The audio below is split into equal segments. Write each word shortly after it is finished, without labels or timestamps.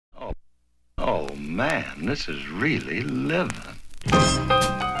man, this is really living.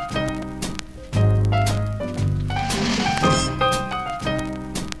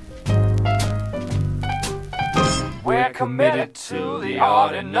 We're committed to the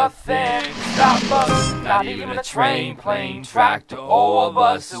art and nothing stop us, not even a train, plane, tractor, all of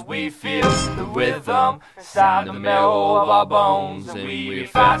us as we feel the rhythm inside the marrow of our bones, and we're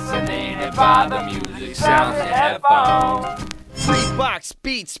fascinated by the music sounds in headphones. Free box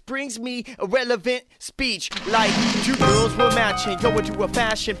beats brings me a relevant speech. Like two girls were matching, going to a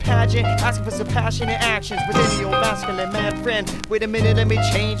fashion pageant, asking for some passionate actions with any old masculine man friend. Wait a minute, let me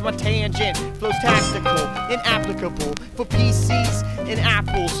change my tangent. Flows tactical, inapplicable for PCs and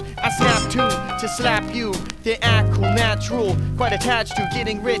apples. I snap to slap you. They're cool, natural, quite attached to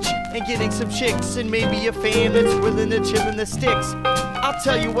getting rich and getting some chicks, and maybe a fan that's willing to chill in the sticks. I'll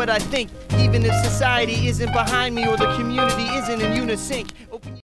tell you what I think, even if society isn't behind me or the community isn't in unison.